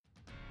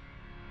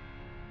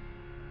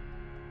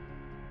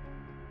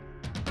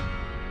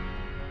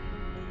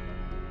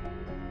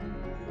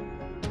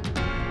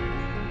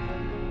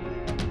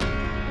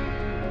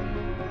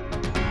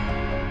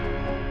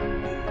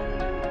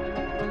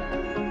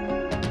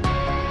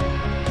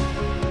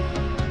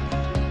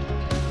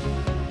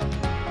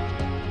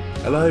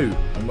Hello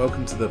and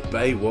welcome to the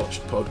Baywatch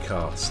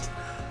podcast.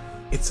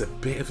 It's a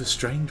bit of a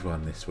strange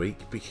one this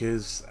week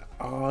because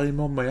I'm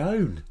on my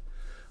own.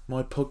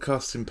 My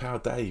podcasting pal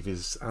Dave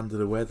is under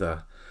the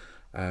weather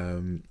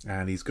and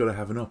he's got to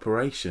have an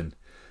operation.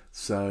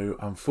 So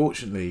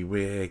unfortunately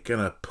we're going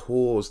to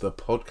pause the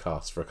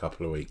podcast for a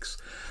couple of weeks.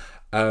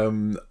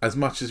 As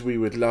much as we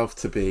would love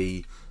to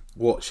be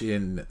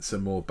watching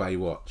some more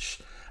Baywatch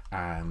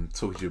and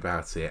talking to you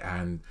about it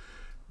and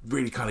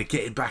really kind of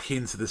getting back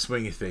into the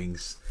swing of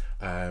things,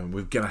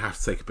 we're going to have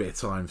to take a bit of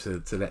time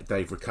to let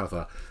Dave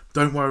recover.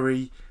 Don't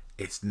worry,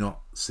 it's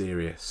not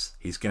serious.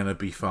 He's going to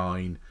be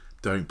fine.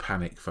 Don't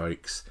panic,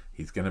 folks.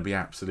 He's going to be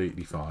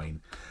absolutely fine.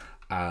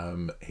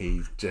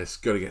 He's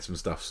just got to get some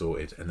stuff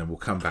sorted, and then we'll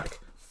come back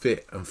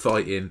fit and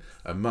fighting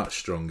and much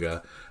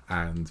stronger,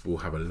 and we'll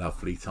have a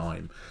lovely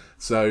time.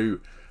 So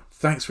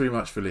thanks very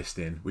much for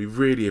listening. We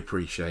really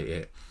appreciate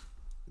it.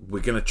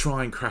 We're going to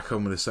try and crack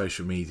on with the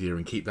social media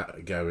and keep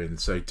that going.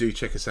 So do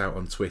check us out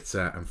on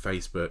Twitter and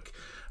Facebook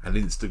and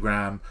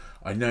Instagram.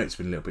 I know it's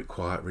been a little bit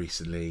quiet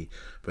recently,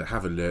 but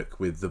have a look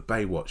with the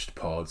Baywatched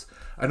pod.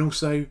 And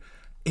also,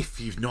 if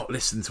you've not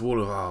listened to all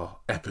of our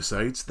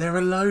episodes, there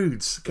are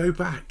loads. Go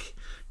back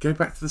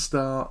to the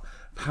start,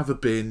 have a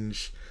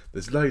binge.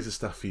 There's loads of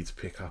stuff for you to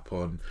pick up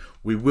on.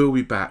 We will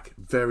be back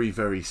very,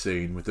 very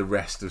soon with the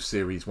rest of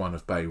Series 1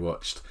 of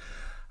Baywatched.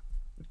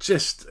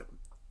 Just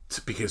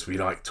because we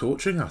like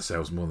torturing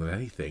ourselves more than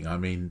anything. I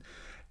mean,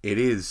 it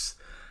is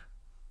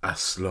a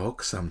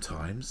slog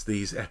sometimes.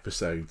 These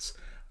episodes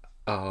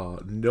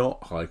are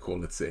not high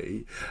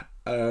quality,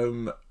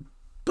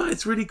 but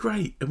it's really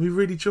great and we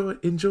really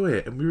enjoy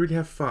it and we really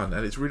have fun,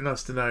 and it's really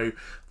nice to know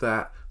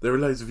that there are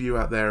loads of you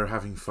out there who are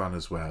having fun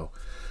as well.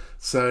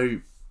 So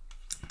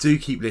do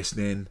keep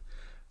listening.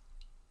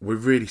 We're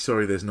really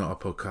sorry there's not a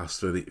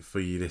podcast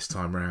for you this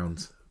time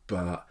round,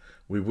 but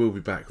we will be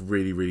back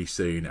really, really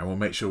soon, and we'll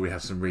make sure we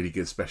have some really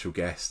good special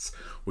guests.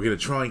 We're going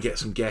to try and get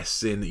some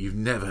guests in that you've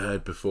never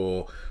heard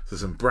before, so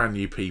some brand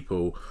new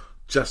people,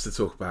 just to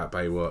talk about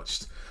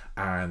Baywatched.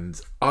 And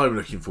I'm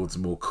looking forward to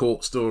more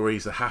court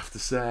stories, I have to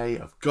say.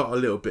 I've got a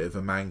little bit of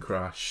a man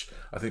crush.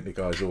 I think the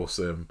guy's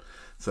awesome.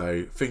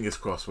 So fingers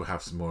crossed we'll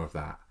have some more of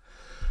that.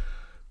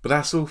 But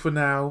that's all for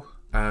now.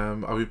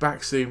 I'll be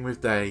back soon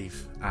with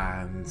Dave,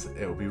 and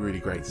it'll be really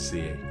great to see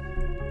you.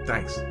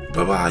 Thanks.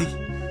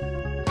 Bye-bye.